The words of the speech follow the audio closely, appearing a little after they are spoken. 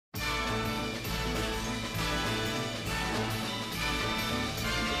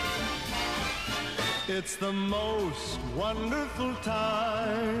It's the most wonderful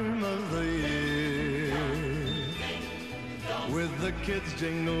time of the year, with the kids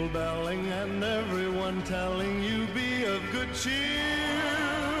jingle belling and everyone telling you be of good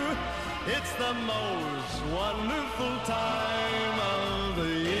cheer. It's the most wonderful time of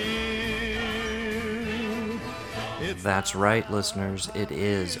the year. That's right, listeners. It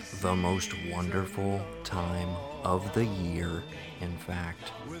is the most wonderful time of the year. In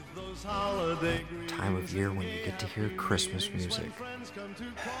fact, time of year when you get to hear Christmas music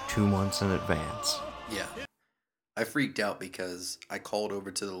 2 months in advance. Yeah. I freaked out because I called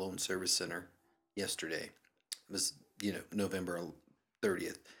over to the loan service center yesterday. It was, November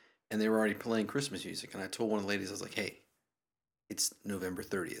 30th. And they were already playing Christmas music. And I told one of the ladies, I was like, hey, it's November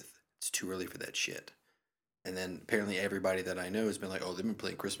 30th. It's too early for that shit. And then apparently everybody that I know has been like, oh, they've been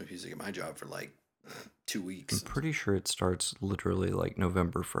playing Christmas music at my job for like 2 weeks. I'm pretty sure it starts literally like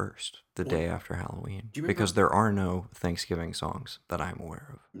November 1st, the day after Halloween. Do you remember? Because there are no Thanksgiving songs that I'm aware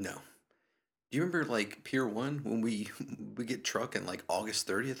of. No. Do you remember like Pier 1 when we get truck in like August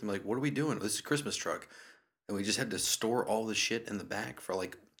 30th? I'm like, what are we doing? This is a Christmas truck. And we just had to store all the shit in the back for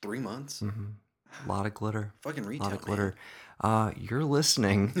like 3 months. Mm-hmm. A lot of glitter. Fucking retail, A lot of glitter. man. You're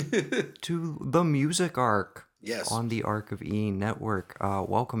listening to the Music Arc. Yes. On the Arc of E network.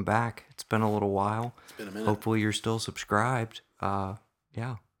 Welcome back. It's been a little while. It's been a minute. Hopefully you're still subscribed.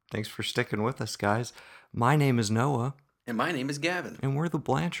 Yeah. Thanks for sticking with us, guys. My name is Noah. And my name is Gavin. And we're the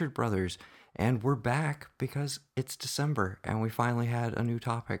Blanchard Brothers. And we're back because it's December and we finally had a new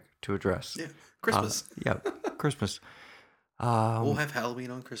topic to address. Yeah. Christmas. Christmas. We'll have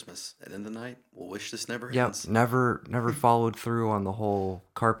Halloween on Christmas. And in the night, we'll wish this never ends. Never followed through on the whole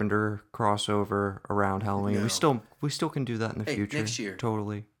Carpenter crossover around Halloween. No. We still can do that in the future. Next year.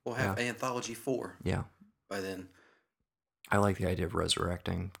 Totally. We'll have Anthology 4. Yeah. By then. I like the idea of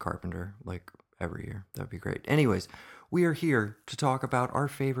resurrecting Carpenter like every year. That'd be great. Anyways, we are here to talk about our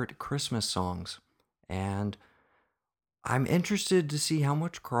favorite Christmas songs. And I'm interested to see how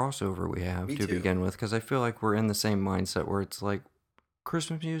much crossover we have Me to too. begin with, because I feel like we're in the same mindset where it's like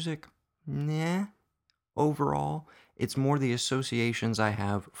Christmas music, nah. Overall, it's more the associations I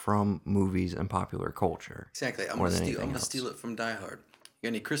have from movies and popular culture. Exactly. I'm more gonna than steal. I'm anything gonna else. steal it from Die Hard. You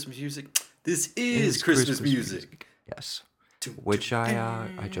got any Christmas music? This is Christmas music. Yes. Which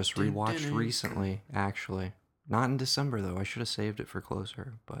I just rewatched recently, actually. Not in December though. I should have saved it for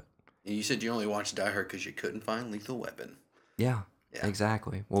closer, but. And you said you only watched Die Hard because you couldn't find Lethal Weapon. Yeah.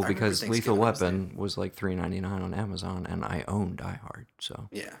 Exactly. Well, I because remember Lethal Thanksgiving Weapon was like $3.99 on Amazon, and I own Die Hard, so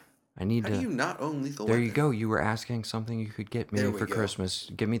Yeah. I need How to. do you not own Lethal There Weapon? you go. You were asking something you could get me There we for go. Christmas.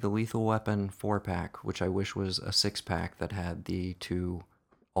 Give me the Lethal Weapon 4-pack, which I wish was a 6-pack that had the 2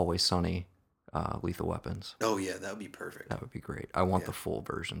 Always Sunny Lethal Weapons. Oh yeah, that would be perfect. That would be great. I want the full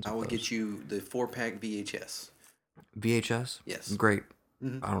versions. I of will those. get you the 4-pack VHS. VHS. Yes. Great.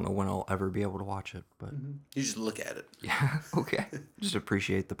 Mhm. I don't know when I'll ever be able to watch it, but You just look at it. yeah, okay. Just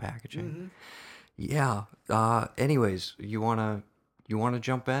appreciate the packaging. Mhm. Yeah. Anyways, you wanna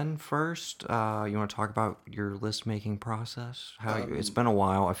jump in first? You wanna talk about your list making process? It's been a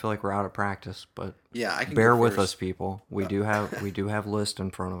while. I feel like we're out of practice, but Yeah, I can bear go with first. us, people. We do have list in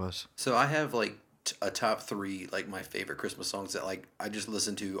front of us. So I have like a top 3 like my favorite Christmas songs that like I just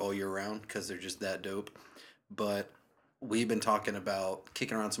listen to all year round because they're just that dope. But we've been talking about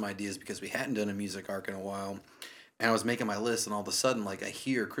kicking around some ideas because we hadn't done a music arc in a while. And I was making my list, and all of a sudden, like I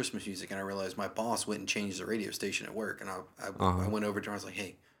hear Christmas music, and I realized my boss went and changed the radio station at work. And I went over to her. I was like,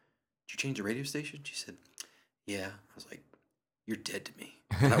 "Hey, did you change the radio station?" She said, "Yeah." I was like, "You're dead to me."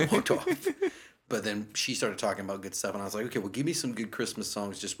 And I walked off. But then she started talking about good stuff, and I was like, "Okay, well, give me some good Christmas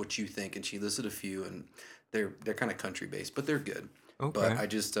songs, just what you think." And she listed a few, and they're kind of country based, but they're good. Okay. But I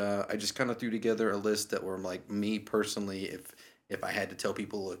just kind of threw together a list that were like me personally. If I had to tell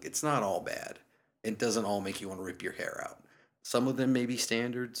people, look, it's not all bad. It doesn't all make you want to rip your hair out. Some of them may be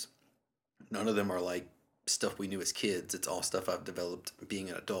standards. None of them are like stuff we knew as kids. It's all stuff I've developed being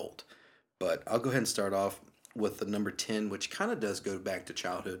an adult. But I'll go ahead and start off with the number 10, which kind of does go back to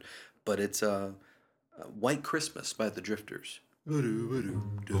childhood. But it's White Christmas by the Drifters.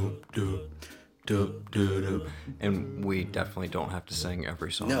 And we definitely don't have to sing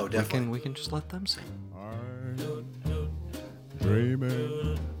every song. No, definitely. We can just let them sing.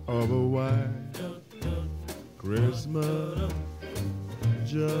 Dreaming of a white Christmas,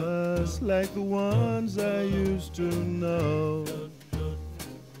 just like the ones I used to know,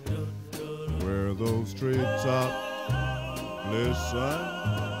 where those treetops listen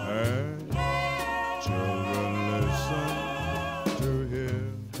and children listen to hear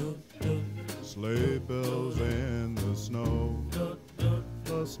sleigh bells in the snow,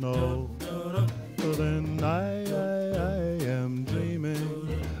 then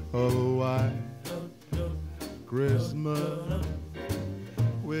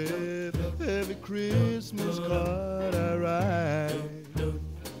Christmas card I write.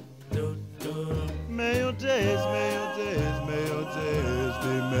 May your days, may your days, may your days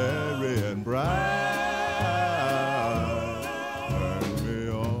be merry and bright. And may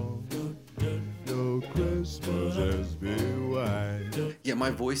all your Christmases be white. Yeah, my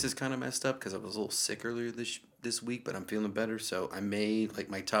voice is kind of messed up because I was a little sick earlier this week, but I'm feeling better. So I may, like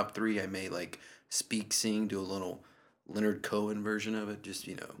my top three, I may like speak, sing, do a little Leonard Cohen version of it. Just,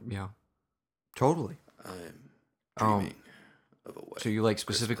 Yeah. Totally. I'm dreaming of a way. So you like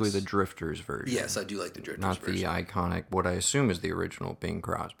specifically the Drifters version? Yes, I do like the Drifters not version. Not the iconic, what I assume is the original Bing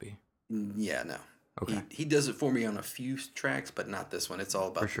Crosby. Yeah, no. Okay. He does it for me on a few tracks, but not this one. It's all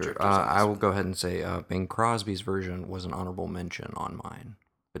about For sure. the Drifters. I will go ahead and say Bing Crosby's version was an honorable mention on mine,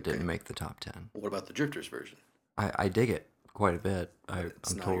 but didn't make the top 10. What about the Drifters version? I dig it quite a bit. I'm not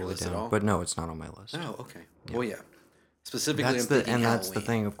on your totally list at down. all? But no, it's not on my list. Oh, okay. Yeah. Well, yeah. Specifically, That's I'm the thinking that's the Halloween,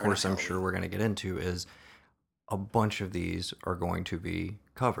 thing. Of or not course, I'm Halloween. sure we're going to get into is a bunch of these are going to be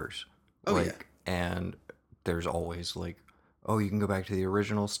covers. Oh, yeah. And there's always like, oh, you can go back to the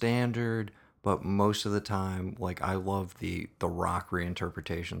original standard, but most of the time, like I love the rock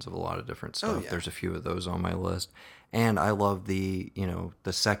reinterpretations of a lot of different stuff. Oh, yeah. There's a few of those on my list, and I love the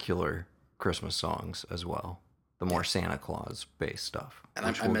the secular Christmas songs as well. The more Santa Claus based stuff. And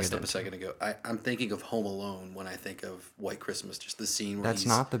I messed up a second ago. I'm thinking of Home Alone when I think of White Christmas, just the scene where That's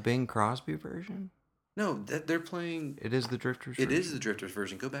not the Bing Crosby version? No, they're playing... It is the Drifters version? It is the Drifters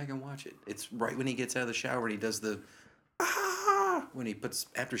version. Go back and watch it. It's right when he gets out of the shower and he does the... when he puts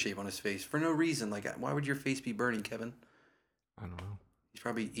aftershave on his face. For no reason. Like, why would your face be burning, Kevin? I don't know. He's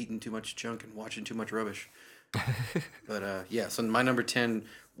probably eating too much junk and watching too much rubbish. But, yeah. So my number 10,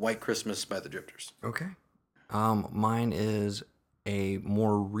 White Christmas by the Drifters. Okay. Mine is a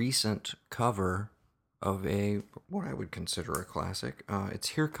more recent cover of what I would consider a classic. It's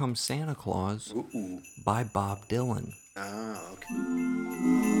Here Comes Santa Claus by Bob Dylan. Ah, okay.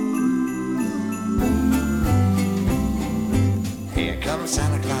 Here comes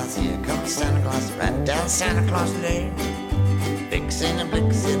Santa Claus, right down Santa Claus Lane. Fixing and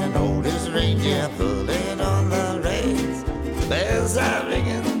blixing and old as reindeer, pulling on the reins. Bells are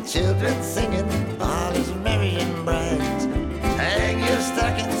ringing, children singing, all is merry and bright. Hang your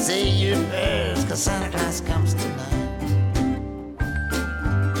stocking, say your prayers, 'cause Santa Claus comes tonight.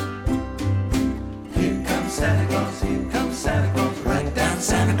 Here comes Santa Claus, right down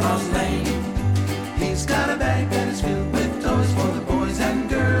Santa Claus Lane. He's got a bag that is filled with toys for the boys and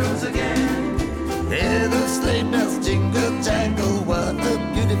girls again. Hear the sleigh bells jingle jangle, what a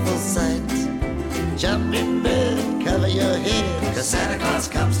beautiful sight. Jump in bed, cover your head, 'cause Santa Claus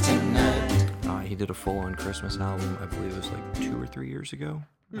comes tonight. He did a full-on Christmas album, I believe it was like 2 or 3 years ago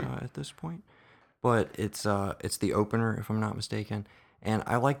at this point. But it's the opener, if I'm not mistaken. And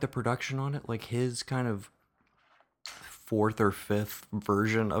I like the production on it, like his kind of 4th or 5th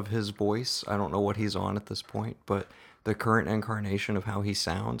version of his voice. I don't know what he's on at this point, but the current incarnation of how he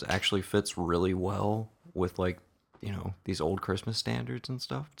sounds actually fits really well with like, these old Christmas standards and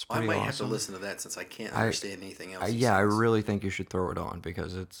stuff. It's pretty awesome. I might have to listen to that since I can't understand anything else. I really think you should throw it on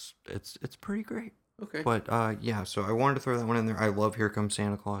because it's pretty great. Okay. But so I wanted to throw that one in there. I love Here Comes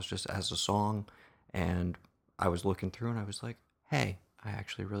Santa Claus just as a song, and I was looking through and I was like, hey, I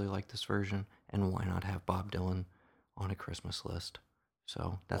actually really like this version, and why not have Bob Dylan on a Christmas list?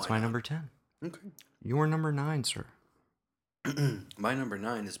 So that's my number 10. Okay. Your number 9, sir. My number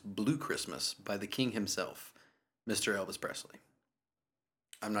 9 is Blue Christmas by the King himself, Mr. Elvis Presley.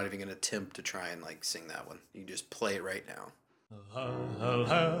 I'm not even going to attempt to try and sing that one. You just play it right now. I'll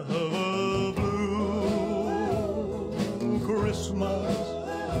have a blue Christmas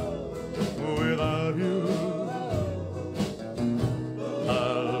without you.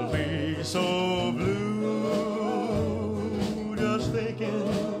 I'll be so blue just thinking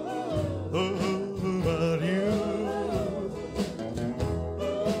about you.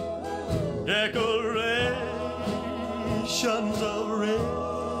 Decorations of red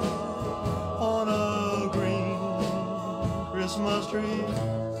on a green Christmas tree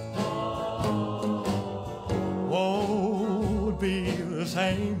won't be the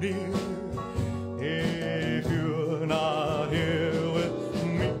same, dear, if you're not here with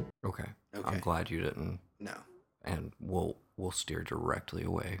me. Okay. I'm glad you didn't. No. And we'll steer directly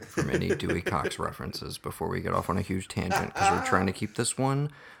away from any Dewey Cox references before we get off on a huge tangent because we're trying to keep this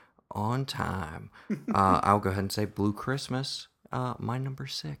one on time. I'll go ahead and say Blue Christmas, my number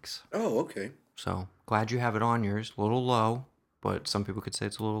 6. Oh, okay. So glad you have it on yours. A little low, but some people could say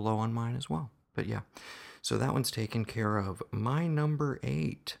it's a little low on mine as well. But yeah, so that one's taken care of. My number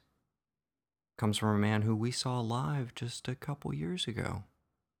 8 comes from a man who we saw live just a couple years ago.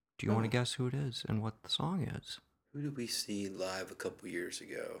 Do you want to guess who it is and what the song is? Who did we see live a couple years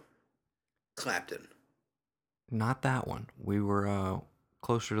ago? Clapton. Not that one. We were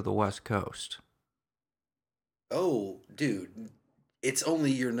closer to the West Coast. Oh, dude. It's only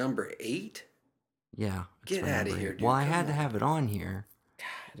your number 8? Yeah. Get out of here, dude. Well, I Come had to on. have it on here.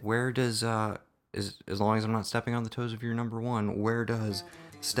 God. Where does, as long as I'm not stepping on the toes of your number 1, where does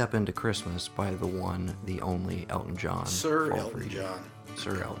Step Into Christmas by the one, the only Elton John Sir fall Elton for you? John.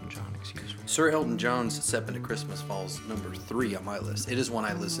 Sir Elton John, excuse me. Sir Elton John's Step Into Christmas falls number 3 on my list. It is one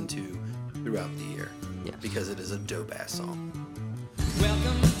I listen to throughout the year. Yes. Because it is a dope-ass song.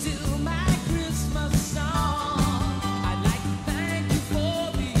 Welcome to my Christmas song. I'd like to thank you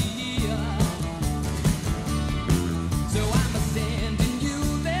for the year. So I'm sending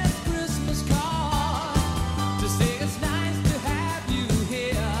you this Christmas card to say it's nice to have you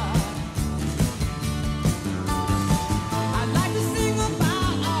here. I'd like to sing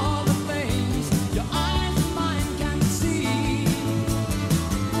about all the things your eyes and mine can see.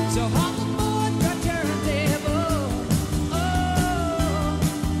 So hop aboard the turntable. Oh,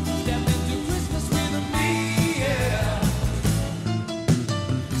 step into Christmas with me, yeah.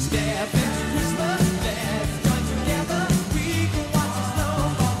 Step into Christmas, let's join together. We can watch the snow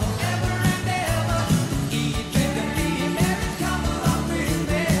fall forever and ever. Eat, drink, and be merry. Come along with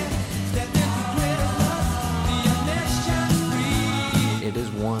me. Step into Christmas, the omniscient free. It is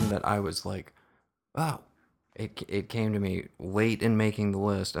one that I was like, oh, it came to me late in making the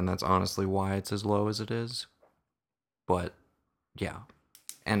list, and that's honestly why it's as low as it is. But yeah,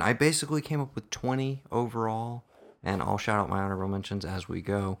 and I basically came up with 20 overall, and I'll shout out my honorable mentions as we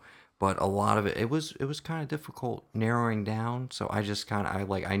go. But a lot of it was kind of difficult narrowing down. So I just kind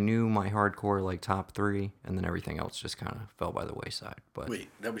of I knew my hardcore like top 3, and then everything else just kind of fell by the wayside. But Wait,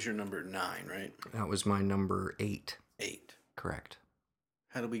 that was your number 9, right? that was my number 8. 8. Correct.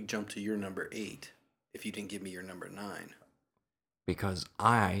 How did we jump to your number 8 if you didn't give me your number 9? Because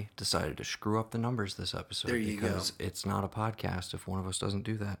I decided to screw up the numbers this episode. There you go. Because it's not a podcast if one of us doesn't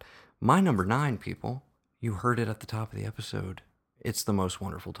do that. My number 9, people, you heard it at the top of the episode. It's The Most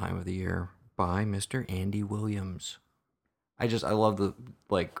Wonderful Time of the Year by Mr. Andy Williams. I love the,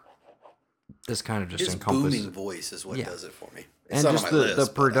 like, this kind of just His encompasses... booming voice is what Yeah. does it for me. And It's not just on my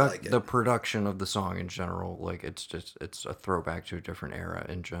list, but I like it. the production of the song in general, like it's a throwback to a different era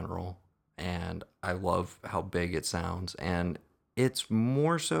in general, and I love how big it sounds, and it's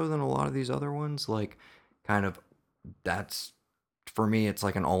more so than a lot of these other ones. Like, kind of, that's for me, it's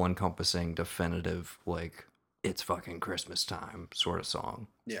like an all-encompassing, definitive, like it's fucking Christmas time sort of song.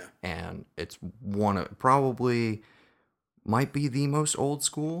 Yeah. And it's one of probably might be the most old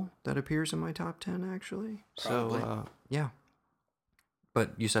school that appears in my top 10 actually. Probably. So yeah.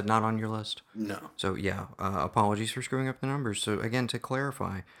 But you said not on your list? No. So, yeah, apologies for screwing up the numbers. So, again, to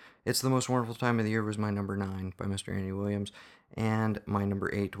clarify, It's the Most Wonderful Time of the Year was my number 9 by Mr. Andy Williams, and my number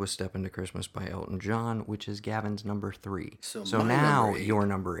 8 was Step Into Christmas by Elton John, which is Gavin's number 3. So my now number 8 your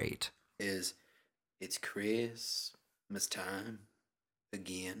number 8. is It's Christmas Time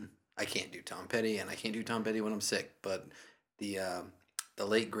Again. I can't do Tom Petty, and I can't do Tom Petty when I'm sick, but the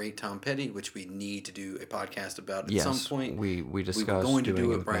late great Tom Petty, which we need to do a podcast about at some point. we discussed we were going to doing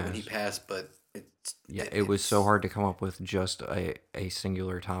do in it the right when he past. passed, but It was so hard to come up with just a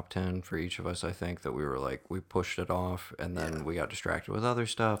singular top 10 for each of us. I think that we were like, we pushed it off, and then we got distracted with other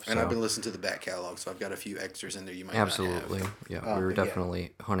stuff. And I've been listening to the back catalog, so I've got a few extras in there you might absolutely not have. Yeah, we were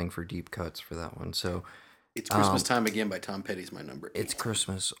definitely hunting for deep cuts for that one. So It's Christmas Time Again by Tom Petty's my number 8. It's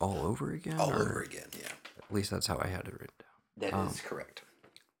Christmas all over again. All over again, yeah. At least that's how I had it written down. That is correct.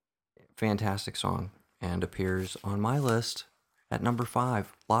 Fantastic song, and appears on my list at number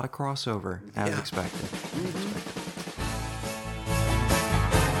 5. A lot of crossover, as expected.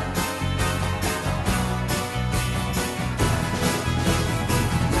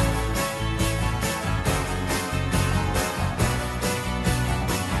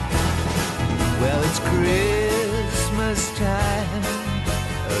 Well, it's Christmas time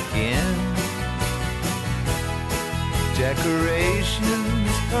again. Decorations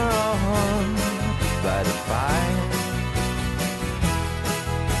are on by the fire.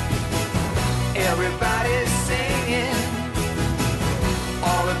 Everybody's singing.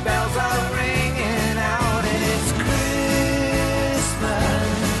 All the bells are ringing out, and it's Christmas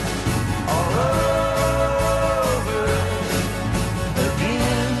all over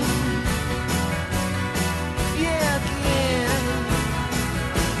again. Yeah, again.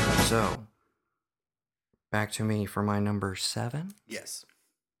 So, back to me for my number 7. Yes.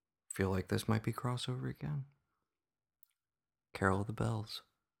 Feel like this might be crossover again. Carol of the Bells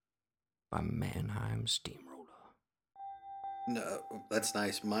by Mannheim Steamroller. No, that's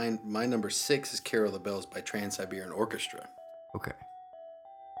nice. My number 6 is Carol of the Bells by Trans-Siberian Orchestra. Okay.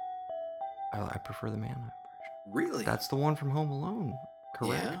 I prefer the Mannheim version. Really? That's the one from Home Alone,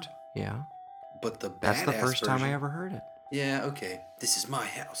 correct? Yeah. But the That's the badass first time I version- ever heard it. Yeah, okay. This is my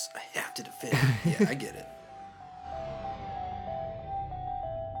house. I have to defend it. Yeah, I get it.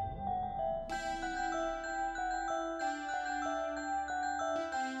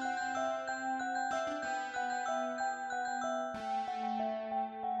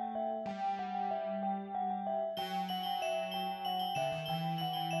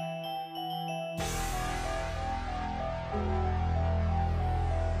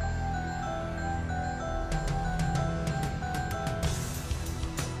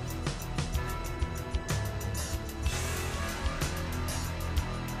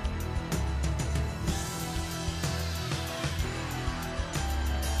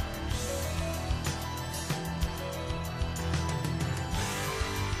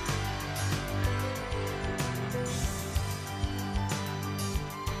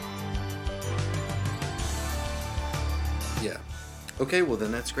 Yeah. Okay, well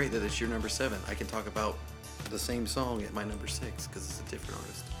then that's great that it's your number 7. I can talk about the same song at my number 6 because it's a different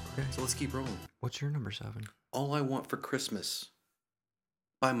artist. Okay. So let's keep rolling. What's your number 7? All I Want for Christmas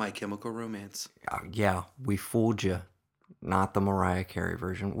by My Chemical Romance. Yeah, we fooled you. Not the Mariah Carey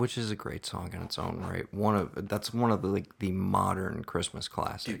version, which is a great song in its own right. That's one of the modern Christmas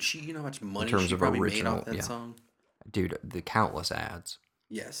classics. Dude, you know how much money terms she of probably original, made off that yeah. song? Dude, the countless ads.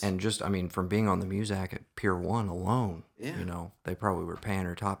 Yes. And just, I mean, from being on the Muzak at Pier 1 alone, Yeah. you know, they probably were paying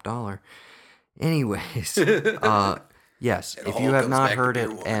her top dollar. Anyways, yes, It if all you have comes not back to heard Pier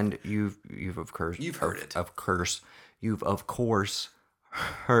it, 1. and you've of course heard it. You've of course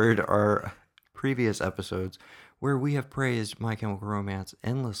heard our previous episodes where we have praised My Chemical Romance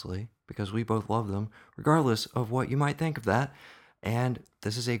endlessly because we both love them, regardless of what you might think of that. And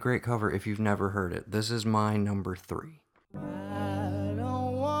this is a great cover if you've never heard it. This is my number 3. I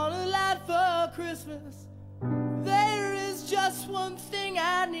don't want a lot for Christmas. There is just one thing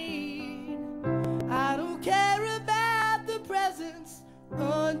I need. I don't care about the presents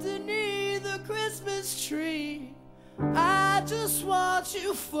underneath the Christmas tree. I just want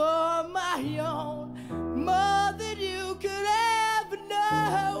you for my own, more than you could ever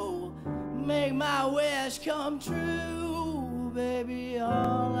know. Make my wish come true, baby.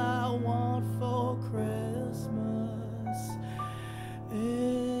 All I want for Christmas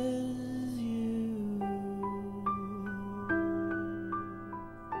is you.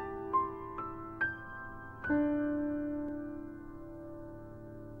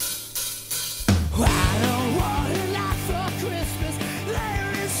 I don't want a lot for Christmas.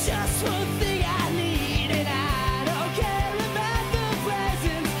 There is just one thing I need, and I don't care about the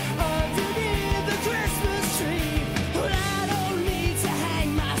presents underneath the Christmas tree. But I don't need to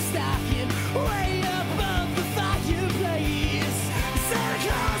hang my stocking way above the fireplace. Santa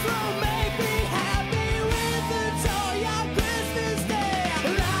Claus will make me happy with a toy on Christmas Day.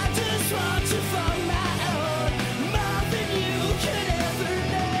 And I just want you for my own, more than you could ever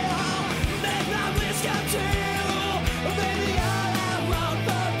know. Make my wish come true, baby. All I want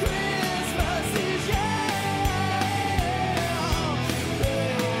for Christmas is you.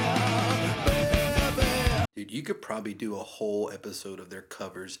 Dude, you could probably do a whole episode of their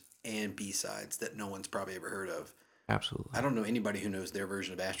covers and B-sides that no one's probably ever heard of. Absolutely. I don't know anybody who knows their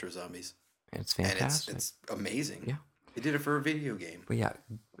version of Astro Zombies. It's And fantastic. it's amazing. Yeah. They did it for a video game. But yeah,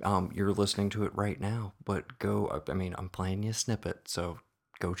 you're listening to it right now, but go, I mean, I'm playing you a snippet, so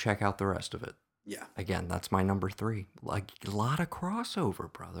go check out the rest of it. Yeah. Again, that's my number 3. Like, a lot of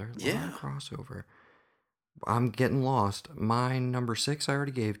crossover, brother. A lot Yeah. of crossover. I'm getting lost. My number 6 I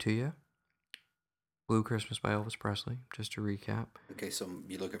already gave to you. Blue Christmas by Elvis Presley, just to recap. Okay, so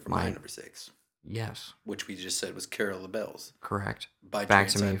you're looking for my Mine. number 6, Yes, which we just said was Carol of the Bells. correct. By Back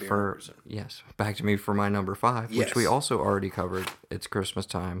to me Trans-Siberian for Orchestra. back to me for my number 5, which we Yes. also already covered. It's Christmas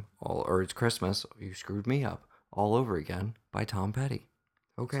time, or it's Christmas. You screwed me up all over again by Tom Petty.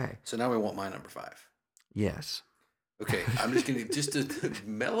 Okay. So now we want my number 5. Yes. Okay, I'm just gonna just to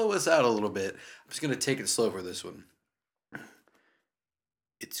mellow us out a little bit. I'm just gonna take it slow for this one.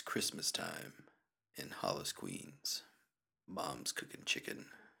 It's Christmas time in Hollis, Queens. Mom's cooking chicken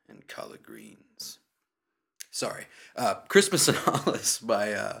and collard greens. Sorry, Christmas in Hollis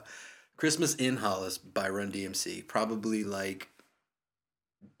by Christmas in Hollis by Run DMC. Probably like,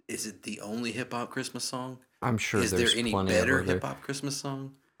 is it the only hip hop Christmas song? I'm sure Is there there's any plenty better of other, hip hop Christmas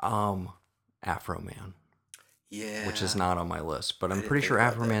song? Afro Man, Yeah, which is not on my list, but I'm didn't pretty think sure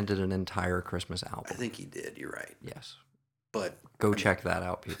about Afro that. Man did an entire Christmas I album. think he did. You're right, Yes. but Go check that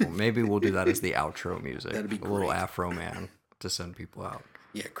out, people. Maybe we'll do that as the outro music. That'd be A little great. Afro Man. to send people out.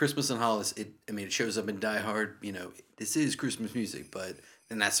 Yeah, Christmas in Hollis. It shows up in Die Hard. This is Christmas music,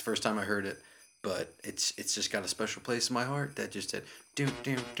 and that's the first time I heard it. But it's just got a special place in my heart that just said doom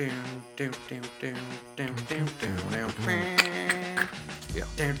doom doom doom doom doom doom doom doom doom. Yeah.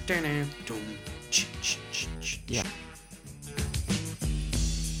 Doom doom doom. Yeah.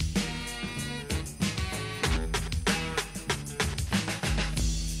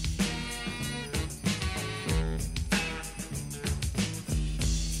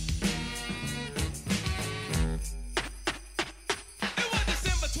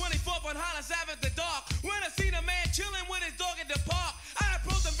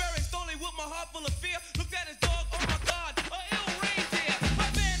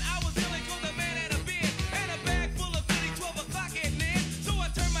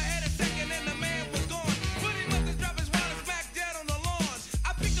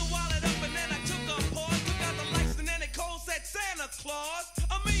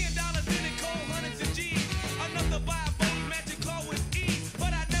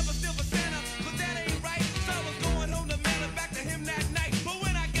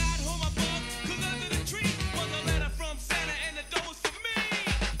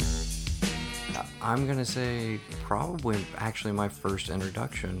 I'm going to say probably actually my first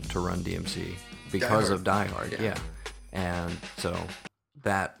introduction to Run DMC because of Die Hard. Yeah. And so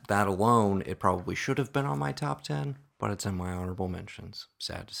that alone, it probably should have been on my top 10, but it's in my honorable mentions.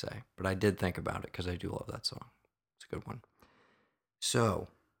 Sad to say. But I did think about it because I do love that song. It's a good one. So,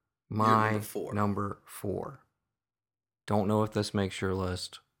 my number 4. Don't know if this makes your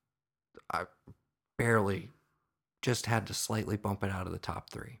list. I barely just had to slightly bump it out of the top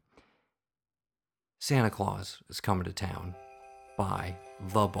 3. Santa Claus is Coming to Town by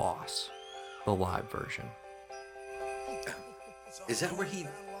The Boss, the live version. Is that where he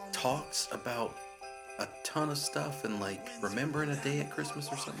talks about a ton of stuff and like remembering a day at Christmas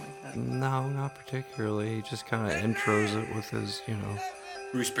or something like that? No, not particularly. He just kind of intros it with his,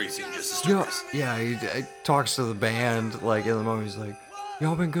 Bruce Springsteen, just a service. Yeah, he talks to the band, like in the moment, he's like,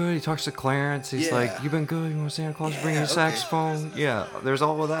 y'all been good? He talks to Clarence. He's like, you been good? You want Santa Claus to bring you a saxophone? Yeah, there's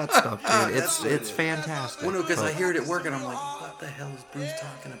all of that stuff, dude. It's fantastic. Well, no, because I hear it at work and I'm like, what the hell is Bruce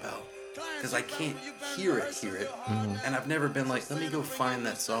talking about? Because I can't hear it. And I've never been like, let me go find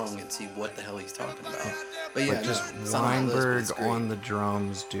that song and see what the hell he's talking about. But yeah, just Weinberg on the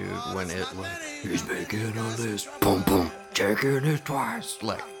drums, dude, when it like, he's making a list, boom, boom, checking it twice.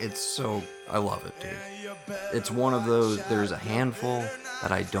 Like, it's so, I love it, dude. It's one of those, there's a handful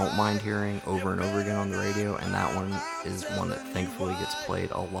that I don't mind hearing over and over again on the radio, and that one is one that thankfully gets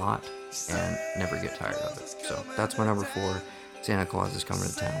played a lot and never get tired of it. So that's my number 4, Santa Claus is Coming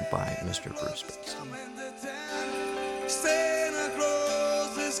to Town by Mr. Bruce Springsteen. Santa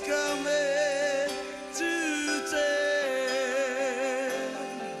Claus is coming to town.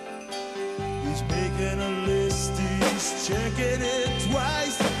 He's making a list, he's checking it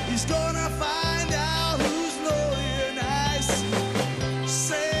twice. He's gonna find out who's naughty and nice.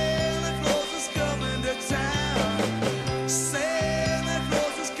 Santa Claus is coming to town. Santa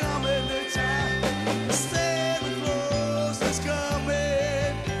Claus is coming to town. Santa Claus is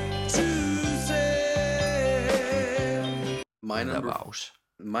coming to town.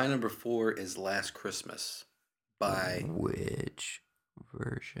 My number 4 is Last Christmas by which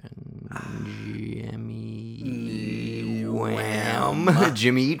version? Jimmy Wham.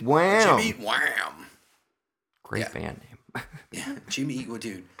 Jimmy Eat Wham. Jimmy Eat Wham. Great band name. Yeah, Jimmy Eat, well,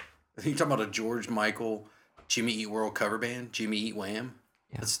 dude. I think you're talking about a George Michael Jimmy Eat World cover band, Jimmy Eat Wham.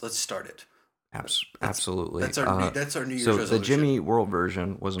 Yeah. Let's start it. Absolutely. That's our New Year's resolution. So the Jimmy Eat World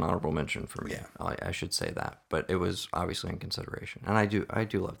version was an honorable mention for me. Yeah. I should say that, but it was obviously in consideration. And I do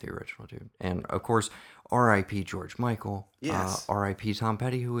love the original, dude. And of course, R.I.P. George Michael. Yes. R.I.P. Tom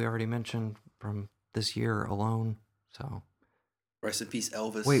Petty, who we already mentioned from this year alone. So. Rest in peace,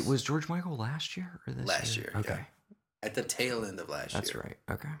 Elvis. Wait, was George Michael last year or this year? Last year. Okay. Yeah. At the tail end of last That's year. right.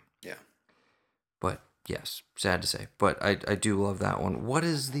 Okay. Yeah. But yes, sad to say. But I do love that one. What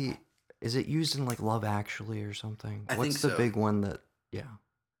is is it used in like Love Actually or something? I What's think the so. big one that Yeah.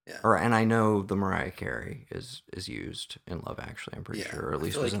 And I know the Mariah Carey is used in Love Actually, I'm pretty sure, or at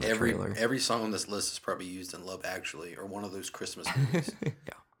least was in the trailer. Every song on this list is probably used in Love Actually or one of those Christmas movies. Yeah.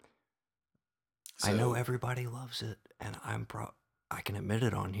 So, I know everybody loves it, and I can admit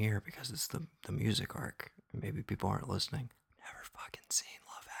it on here because it's the music arc. Maybe people aren't listening. Never fucking seen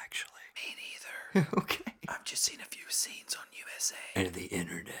Love Actually. Me neither. Okay. I've just seen a few scenes on USA. And the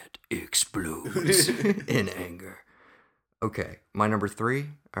internet explodes in anger. Okay, my number 3,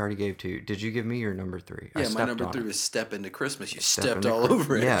 I already gave to you. Did you give me your number 3? I Yeah, my stepped number on 3 it. was Step Into Christmas. You Step stepped into all Chri-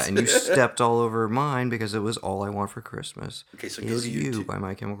 over it. Yeah, and you stepped all over mine because it was All I Want for Christmas. Okay, so go Is to you You two. by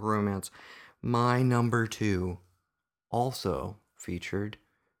My Chemical Romance. My number 2, also featured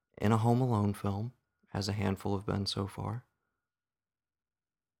in a Home Alone film, as a handful have been so far.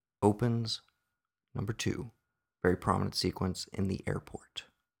 Opens number 2, very prominent sequence in the airport.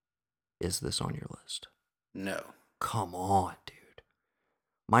 Is this on your list? No. Come on, dude.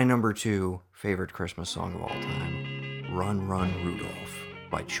 My number 2 favorite Christmas song of all time, Run, Run, Rudolph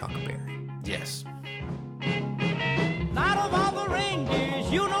by Chuck Berry. Yes. Out of all the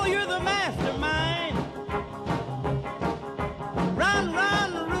reindeers, you know you're the mastermind. Run,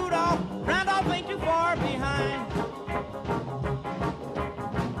 run, Rudolph, Randolph ain't too far behind.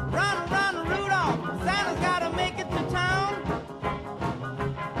 Run, Rudolph, Santa's gotta make it to town.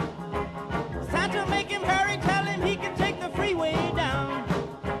 Santa make him hurry, tell him he can take the freeway down.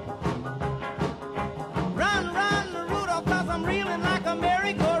 Run, Rudolph, 'cause I'm reeling like a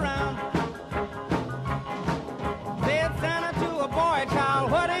merry-go-round. Said Santa to a boy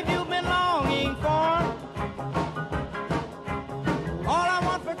child, what have you been longing for? All I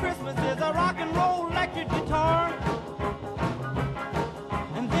want for Christmas is a rock and roll electric guitar.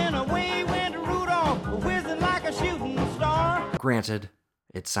 And then away went Rudolph, whizzing like a shooting star. Granted,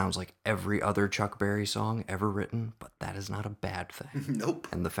 it sounds like every other Chuck Berry song ever written, but that is not a bad thing. Nope.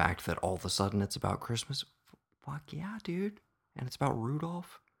 And the fact that all of a sudden it's about Christmas, fuck yeah, dude. And it's about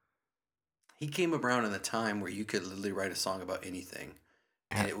Rudolph. He came around in a time where you could literally write a song about anything,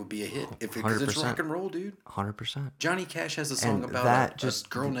 and it would be a hit. Because it's 100%. rock and roll, dude. 100%. Johnny Cash has a song And about that a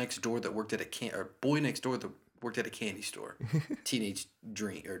girl next door that worked at a boy next door that worked at a candy store. Teenage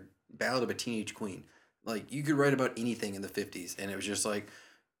Dream or Ballad of a Teenage Queen. Like, you could write about anything in the 50s, and it was just like,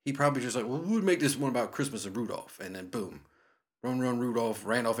 he probably just like, well, we would make this one about Christmas and Rudolph, and then boom, run, run, Rudolph,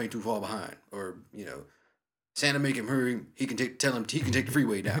 Randolph ain't too far behind, or Santa make him hurry, tell him he can take the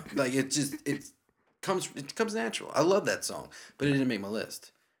freeway down. Like, it comes natural. I love that song, but it didn't make my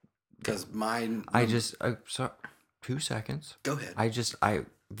list because mine. So 2 seconds. Go ahead.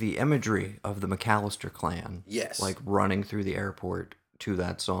 The imagery of the McAllister clan, Yes. like running through the airport to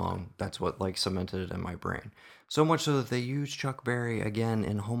that song, that's what like cemented it in my brain. So much so that they used Chuck Berry again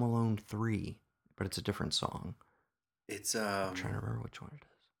in Home Alone 3, but it's a different song. It's I'm trying to remember which one it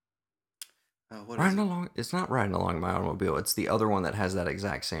is. what is Riding it? along. It's not Riding Along My Automobile. It's the other one that has that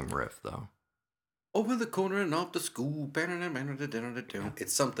exact same riff though. Over the corner and off the school.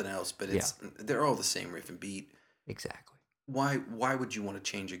 It's something else, but they're all the same riff and beat. Exactly. Why would you want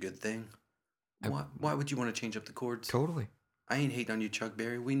to change a good thing? Why would you want to change up the chords? Totally. I ain't hating on you, Chuck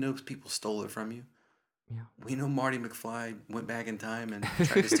Berry. We know people stole it from you. Yeah. We know Marty McFly went back in time and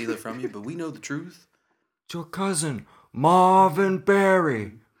tried to steal it from you, but we know the truth. It's your cousin, Marvin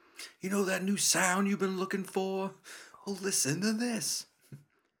Berry. You know that new sound you've been looking for? Well, listen to this.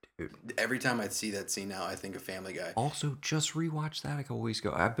 Dude. Every time I see that scene now, I think of Family Guy. Also, just rewatched that a couple weeks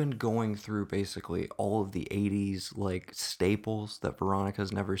ago. I've been going through basically all of the 80s like staples that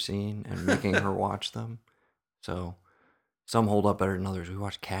Veronica's never seen and making her watch them. So some hold up better than others. We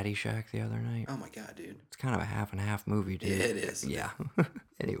watched Caddyshack the other night. Oh my God, dude. It's kind of a half and half movie, dude. Yeah, it is. Yeah.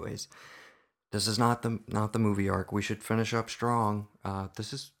 Anyways, this is not the movie arc. We should finish up strong.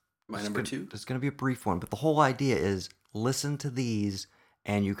 This is number 2. This is going to be a brief one, but the whole idea is listen to these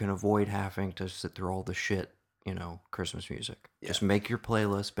and you can avoid having to sit through all the shit, Christmas music. Yeah. Just make your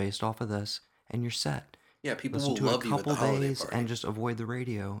playlist based off of this and you're set. Yeah, people Listen will to it love a you at the couple holiday days party. and just avoid the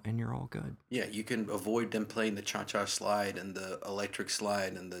radio and you're all good. Yeah, you can avoid them playing the cha-cha slide and the electric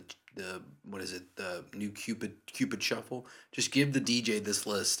slide and the the new Cupid shuffle. Just give the DJ this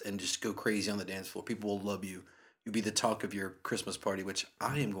list and just go crazy on the dance floor. People will love you. You'll be the talk of your Christmas party, which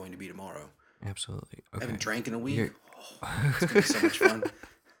I am going to be tomorrow. Absolutely. I Okay. haven't drank in a week. You're- It's going to be so much fun.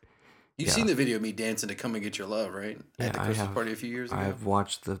 You've Yeah. seen the video of me dancing to Come and Get Your Love, right? At the I Christmas have. party a few years ago. I've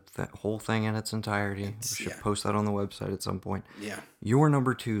watched the whole thing in its entirety. We should yeah. post that on the website at some point. Yeah. Your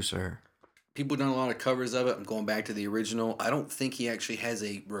number 2, sir. People done a lot of covers of it. I'm going back to the original. I don't think he actually has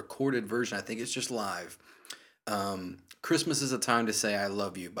a recorded version. I think it's just live. Christmas is a Time to Say I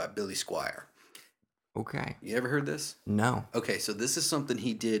Love You by Billy Squier. Okay. You ever heard this? No. Okay, so this is something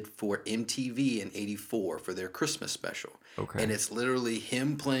he did for MTV in '84 for their Christmas special. Okay. And it's literally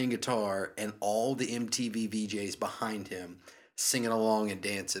him playing guitar and all the MTV VJs behind him singing along and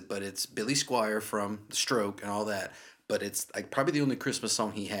dancing. But it's Billy Squier from The Stroke and all that. But it's like probably the only Christmas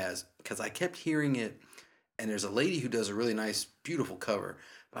song he has because I kept hearing it. And there's a lady who does a really nice, beautiful cover.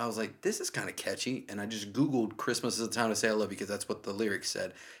 But I was like, this is kind of catchy. And I just Googled Christmas is a Time to Say I Love You because that's what the lyrics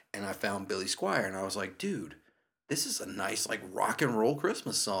said. And I found Billy Squier. And I was like, dude, this is a nice like rock and roll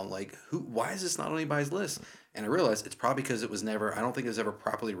Christmas song. Like, why is this not on anybody's list? And I realized it's probably because it was never. I don't think it was ever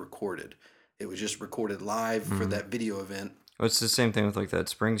properly recorded. It was just recorded live for that video event. Well, it's the same thing with like that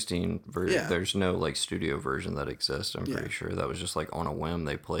Springsteen version. Yeah. There's no like studio version that exists. I'm pretty sure that was just like on a whim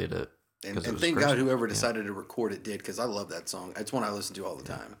they played it. And thank God whoever decided to record it did, because I love that song. It's one I listen to all the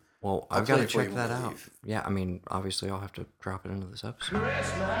time. Well, I've got to check that out. Yeah, I mean, obviously I'll have to drop it into this episode.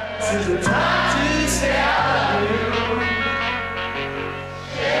 Christmas is the time to say I love you.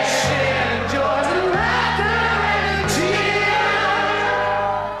 Share the joys and laughter and the cheer.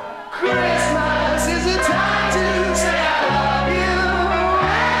 Christmas is the time to say I love you.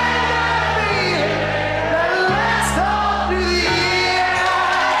 And I mean it, that lasts all through the year.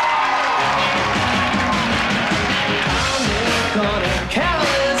 On the corner,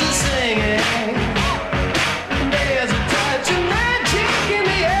 carolers are singing. There's a touch of magic in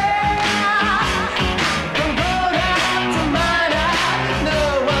the air. From grown up to minor, no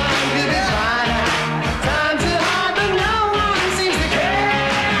one could be finer. Times are hard, but no one seems to care.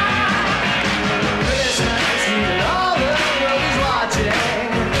 Christmas, even all the world is watching.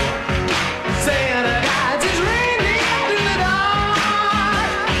 Santa guides his reindeer through the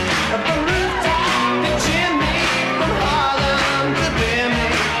dark. From rooftop to chimney, from Harlem to Bimini,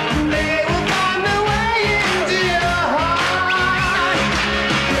 they will find their way into your heart.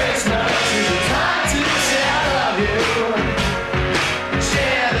 Christmas is the time to say I love you.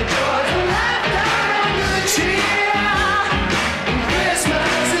 Share the joys and laughter and good cheer.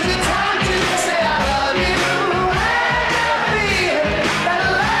 Christmas is the time to say I love you. And the feeling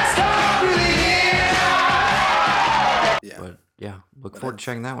that'll last all through the year. Yeah. But yeah, look forward to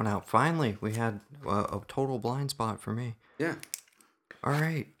checking that one out. Finally, we had a total blind spot for me. Yeah. All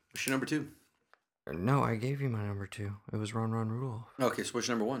right. What's your number 2? No, I gave you my number 2. It was Run Run Rudolph. Okay, so what's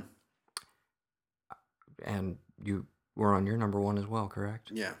your number 1? And you were on your number 1 as well,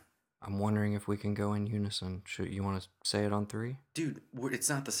 correct? Yeah. I'm wondering if we can go in unison. You want to say it on 3? Dude, it's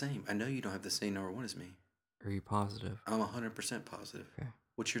not the same. I know you don't have the same number 1 as me. Are you positive? I'm 100% positive. Okay.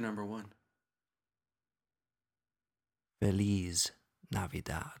 What's your number 1? Feliz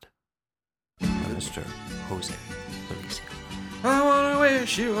Navidad. Mr. Jose Feliciano. I wanna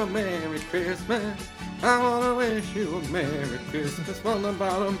wish you a Merry Christmas. I wanna wish you a Merry Christmas from the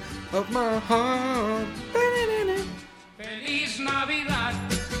bottom of my heart. Feliz Navidad,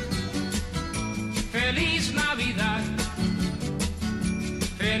 Feliz Navidad,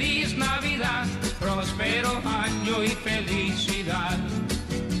 Feliz Navidad, próspero año y felicidad.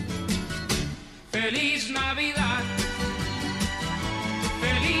 Feliz Navidad,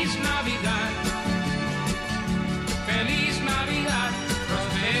 Feliz Navidad, Feliz Navidad,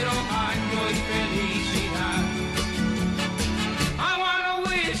 próspero año y felicidad. I wanna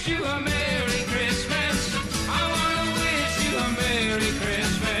wish you a Merry Christmas. I wanna wish you a Merry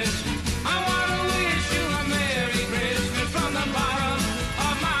Christmas. I wanna wish you a Merry Christmas from the bottom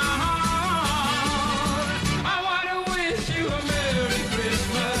of my heart. I wanna wish you a Merry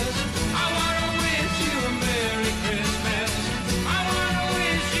Christmas. I wanna wish you a Merry Christmas. I wanna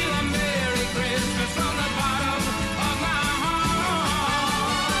wish you a Merry Christmas from the bottom of my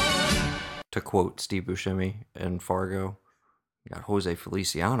heart. To quote Steve Buscemi in Fargo, you got Jose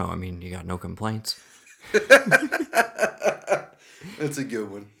Feliciano. I mean, you got no complaints. That's a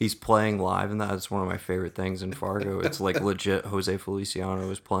good one. He's playing live, and that's one of my favorite things in Fargo. It's like legit Jose Feliciano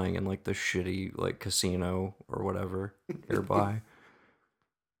is playing in like the shitty like casino or whatever nearby.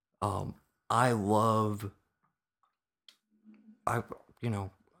 I love. I've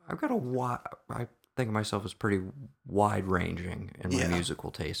got I think of myself as pretty wide ranging in my Yeah.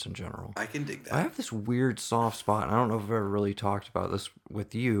 musical taste in general. I can dig that. I have this weird soft spot, and I don't know if I've ever really talked about this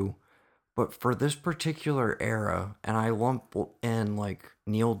with you, but for this particular era, and I lump in like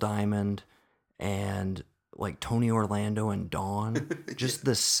Neil Diamond and like Tony Orlando and Dawn, just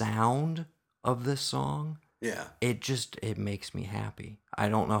the sound of this song, Yeah. it makes me happy. I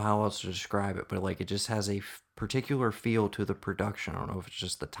don't know how else to describe it, but like it just has a particular feel to the production. I don't know if it's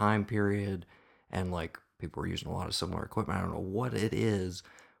just the time period and like people were using a lot of similar equipment. I don't know what it is,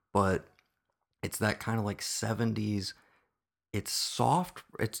 but it's that kind of like 70s. It's soft.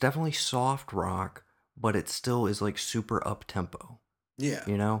 It's definitely soft rock, but it still is like super up tempo, Yeah.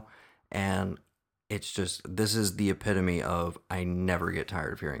 you know? And it's just, this is the epitome of I never get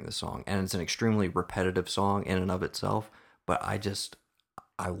tired of hearing this song. And it's an extremely repetitive song in and of itself, but I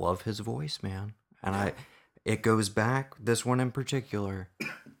love his voice, man. And it goes back, this one in particular,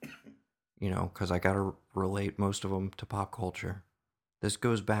 you know, because I got to relate most of them to pop culture. This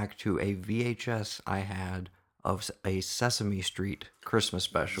goes back to a VHS I had of a Sesame Street Christmas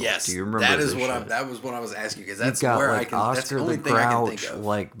special. Yes, Do you remember that is this what shit? that was what I was asking because You've that's got where I like can. That's the Oscar only the thing I can think Grouch of.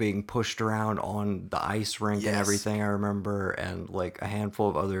 like being pushed around on the ice rink and Yes. everything. I remember, and like a handful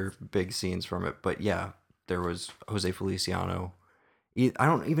of other big scenes from it. But yeah, there was Jose Feliciano. I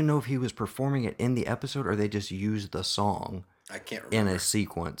don't even know if he was performing it in the episode or they just used the song I can't in remember. a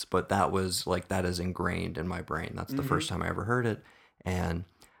sequence. But that was like that is ingrained in my brain. That's the first time I ever heard it, and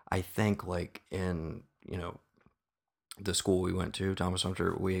I think like in the school we went to, Thomas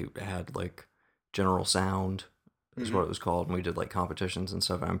Hunter, we had like general sound is what it was called, and we did like competitions and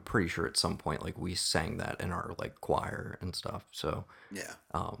stuff. And I'm pretty sure at some point like we sang that in our like choir and stuff. So Yeah.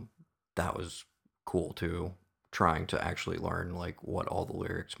 that was cool too, trying to actually learn like what all the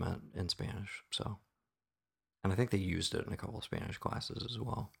lyrics meant in Spanish. So, and I think they used it in a couple of Spanish classes as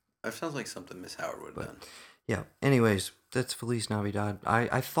well. That sounds like something Miss Howard would have done. Yeah. Anyways, that's Feliz Navidad.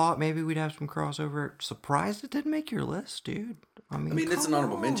 I thought maybe we'd have some crossover. Surprised it didn't make your list, dude. I mean, It's an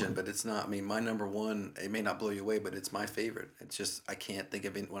honorable come mention, on. but it's not. I mean, my number one. It may not blow you away, but it's my favorite. It's just I can't think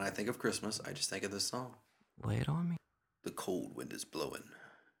of it when I think of Christmas. I just think of this song. Lay it on me. The cold wind is blowing,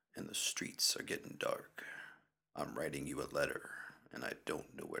 and the streets are getting dark. I'm writing you a letter, and I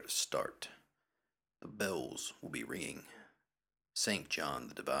don't know where to start. The bells will be ringing. Saint John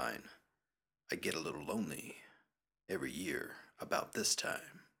the Divine. I get a little lonely every year about this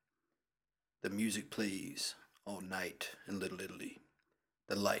time. The music plays all night in Little Italy.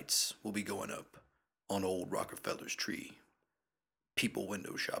 The lights will be going up on old Rockefeller's tree. People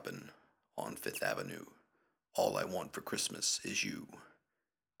window shopping on Fifth Avenue. All I want for Christmas is you.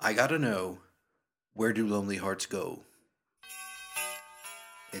 I gotta know, where do lonely hearts go?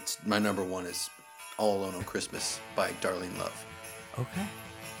 It's my number one is All Alone on Christmas by Darlene Love. Okay.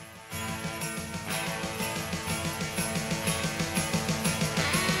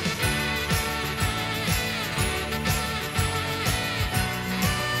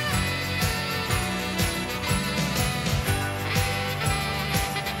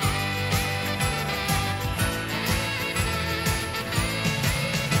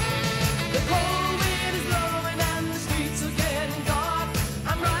 The cold wind is blowing and the streets are getting dark.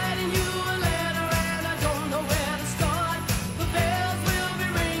 I'm writing you a letter and I don't know where to start. The bells will be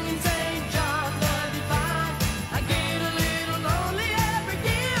ringing, St. John the Divine. I get a little lonely every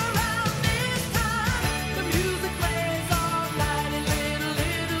year around this time. The music plays all night in Little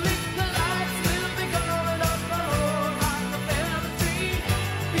Italy. The lights will be going up on old Rockefeller tree.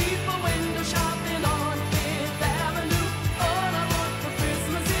 People window shopping on Fifth Avenue. All I want for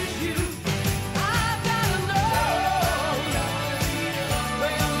Christmas is you. I've gotta know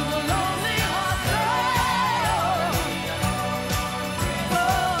where do the lonely hearts go.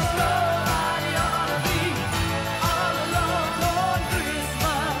 Nobody ought to be all alone on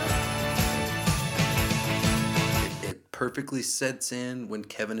Christmas. It perfectly sets in when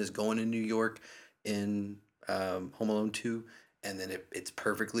Kevin is going to New York in Home Alone 2, and then it's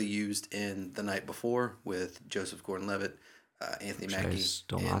perfectly used in The Night Before with Joseph Gordon-Levitt, Anthony Which I Mackie.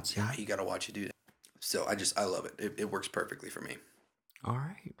 still and, not seen. yeah, you gotta watch it, dude. So I love it. It works perfectly for me. All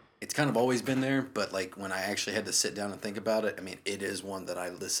right. It's kind of always been there, but like when I actually had to sit down and think about it, I mean, it is one that I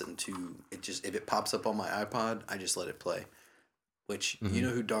listen to. It just if it pops up on my iPod, I just let it play. Which you know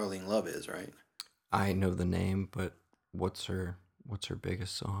who Darlene Love is, right? I know the name, but what's her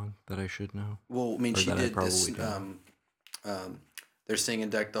biggest song that I should know? Well, I mean, Or she that I did this. probably They're singing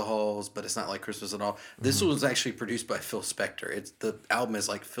 "Deck the Halls," but it's not like Christmas at all. This was actually produced by Phil Spector. It's the album is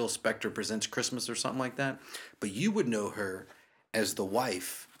like Phil Spector Presents Christmas or something like that. But you would know her as the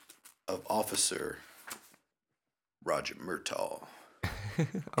wife of Officer Roger Murtaugh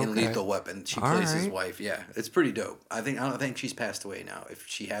in Lethal Weapon. She All plays his right. wife. Yeah, it's pretty dope. I don't think she's passed away now. If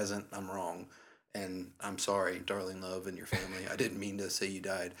she hasn't, I'm wrong. And I'm sorry, Darlene Love and your family. I didn't mean to say you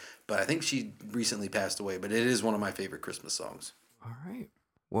died, but I think she recently passed away. But it is one of my favorite Christmas songs. All right.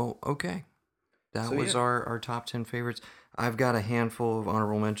 Well, okay. That So, was yeah. our top 10 favorites. I've got a handful of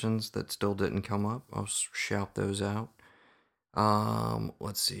honorable mentions that still didn't come up. I'll shout those out.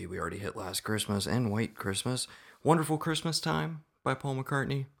 Let's see. We already hit Last Christmas and White Christmas. Wonderful Christmas Time by Paul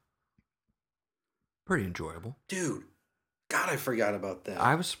McCartney. Pretty enjoyable. Dude, God, I forgot about that.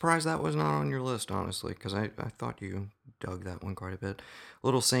 I was surprised that was not on your list, honestly, because I thought you dug that one quite a bit.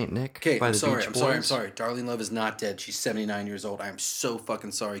 Little Saint Nick Okay, by I'm the sorry. Beach I'm Boys. sorry. I'm sorry. Darlene Love is not dead. She's 79 years old. I am so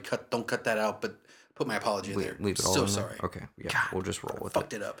fucking sorry. Don't cut that out, but put my apology in there. Leave it I'm all so in there? sorry. Okay, yeah, God, we'll just roll I with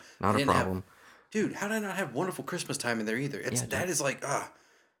fucked it. it up. Not I a didn't have- problem. Dude, how did I not have Wonderful Christmas Time in there either? Yeah, That is like,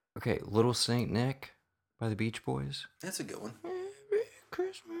 Okay, Little Saint Nick by the Beach Boys. that's a good one.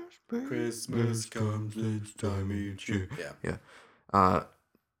 Christmas, baby. Christmas comes each time each year. Yeah. Yeah.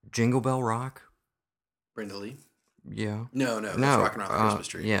 Jingle Bell Rock Brenda Lee? Yeah. No, that's No. Rockin' Around the Christmas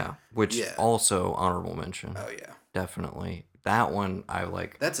Tree. Yeah. Which Yeah. also honorable mention. Oh, yeah. Definitely. That one I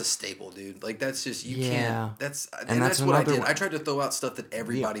like. That's a staple, dude. Like, that's just, you Yeah. can't, that's, And and that's that's what I another did. one. I tried to throw out stuff that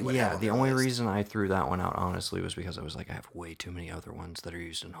everybody would have on the their only list. reason I threw that one out, honestly, was because I was like, I have way too many other ones that are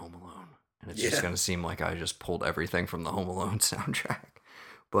used in Home Alone. And it's just going to seem like I just pulled everything from the Home Alone soundtrack.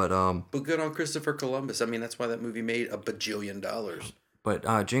 But good on Christopher Columbus. I mean, that's why that movie made $1 bajillion.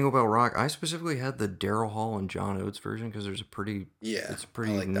 But Jingle Bell Rock, I specifically had the Daryl Hall and John Oates version because there's a pretty, it's a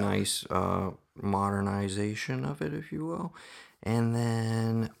pretty like that nice modernization of it, if you will. And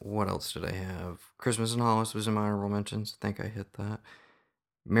then what else did I have? Christmas in Hollis was in my honorable mentions. I think I hit that.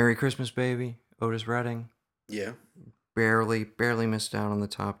 Merry Christmas, Baby, Otis Redding. Yeah. Barely missed out on the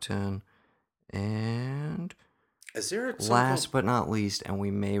top 10. And Is there a song last called but not least, and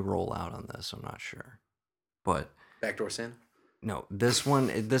we may roll out on this, I'm not sure. But Backdoor Santa? no, this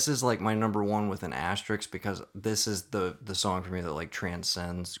is like my number one with an asterisk because this is the song for me that like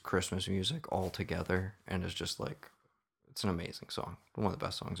transcends Christmas music altogether and is just like, it's an amazing song. One of the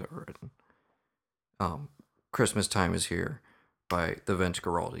best songs ever written. Christmas Time Is Here by the Vince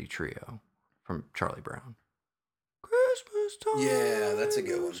Guaraldi Trio from Charlie Brown. Christmas time. Yeah, that's a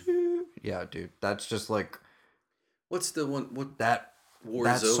good one. Here. Yeah, dude. That's just like, what's the one? What that War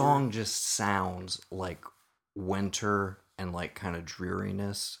that is Over? song just sounds like winter and like kind of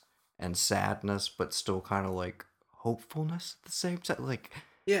dreariness and sadness, but still kind of like hopefulness at the same time. Like,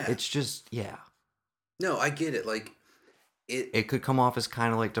 Yeah. it's just, yeah. No, I get it. Like, It could come off as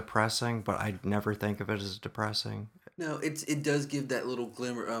kind of like depressing, but I'd never think of it as depressing. No, it does give that little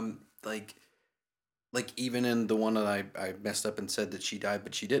glimmer. Like even in the one that I messed up and said that she died,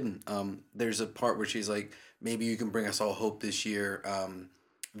 but she didn't. There's a part where she's like, maybe you can bring us all hope this year.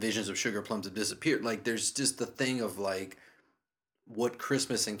 Visions of sugar plums have disappeared. Like, there's just the thing of like what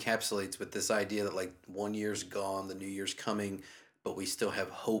Christmas encapsulates with this idea that like 1 year's gone, the new year's coming, but we still have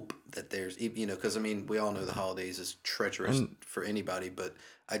hope that there's, because I mean, we all know the holidays is treacherous for anybody, but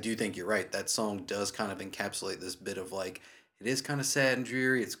I do think you're right. That song does kind of encapsulate this bit of like, it is kind of sad and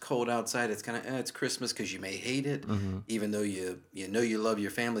dreary. It's cold outside. It's kind of, it's Christmas because you may hate it, even though you know you love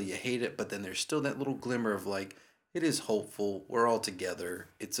your family, you hate it, but then there's still that little glimmer of like, it is hopeful. We're all together.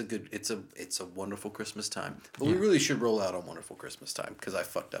 It's a wonderful Christmas time. But we really should roll out on Wonderful Christmas Time because I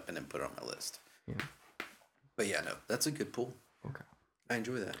fucked up and didn't put it on my list. Yeah. But yeah, no, that's a good pull. Okay. I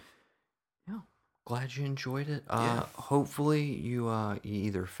enjoy that. Yeah. Glad you enjoyed it. Yeah. Hopefully you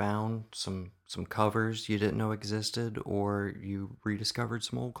either found some covers you didn't know existed or you rediscovered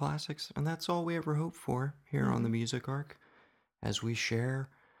some old classics. And that's all we ever hope for here on the Music Arc as we share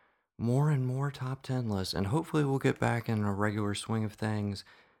more and more top 10 lists. And hopefully we'll get back in a regular swing of things.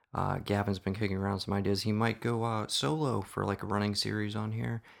 Gavin's been kicking around some ideas. He might go solo for like a running series on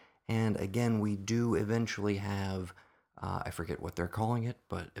here. And again, we do eventually have, I forget what they're calling it,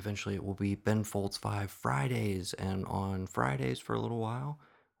 but eventually it will be Ben Folds 5 Fridays. And on Fridays for a little while,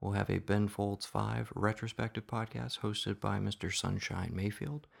 we'll have a Ben Folds 5 retrospective podcast hosted by Mr. Sunshine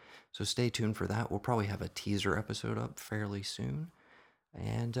Mayfield. So stay tuned for that. We'll probably have a teaser episode up fairly soon.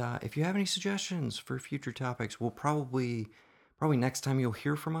 And if you have any suggestions for future topics, we'll probably next time you'll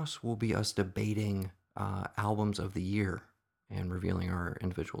hear from us will be us debating albums of the year and revealing our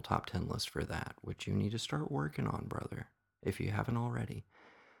individual top 10 list for that, which you need to start working on, brother, if you haven't already.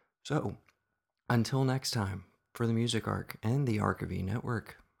 So, until next time, for the Music Arc and the Arc of E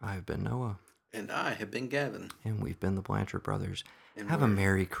Network, I've been Noah. And I have been Gavin. And we've been the Blanchard Brothers. And have a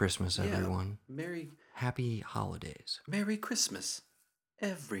Merry Christmas, Yeah, everyone. Happy holidays. Merry Christmas,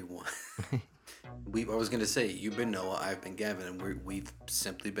 everyone. I was going to say, you've been Noah, I've been Gavin, and we've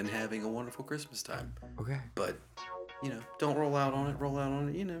simply been having a wonderful Christmas time. Okay. But, don't roll out on it,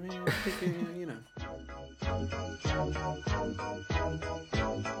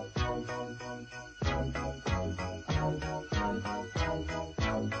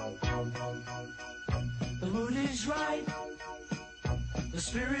 The mood is right, the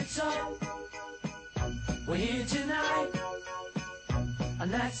spirit's up. We're here tonight,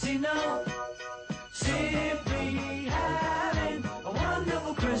 and that's enough. Simply having a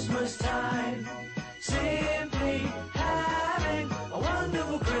wonderful Christmas time. Simply having a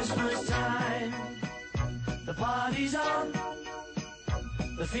wonderful Christmas time. The party's on,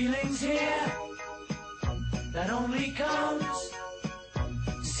 the feeling's here. That only comes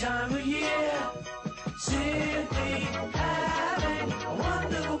this time of year. Simply having a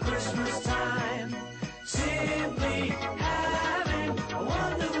wonderful Christmas time. Simply having a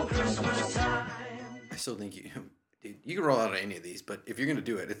wonderful Christmas time. I still think you can roll out any of these, but if you're going to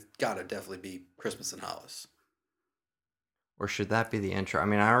do it, it's got to definitely be Christmas in Hollis. Or should that be the intro? I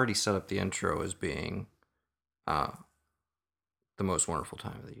mean, I already set up the intro as being the most wonderful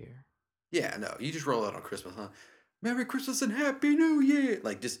time of the year. Yeah, no, you just roll out on Christmas, huh? Merry Christmas and Happy New Year!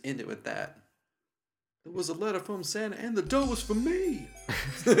 Like, just end it with that. There was a letter from Santa, and the dough was for me.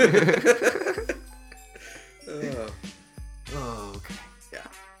 Oh,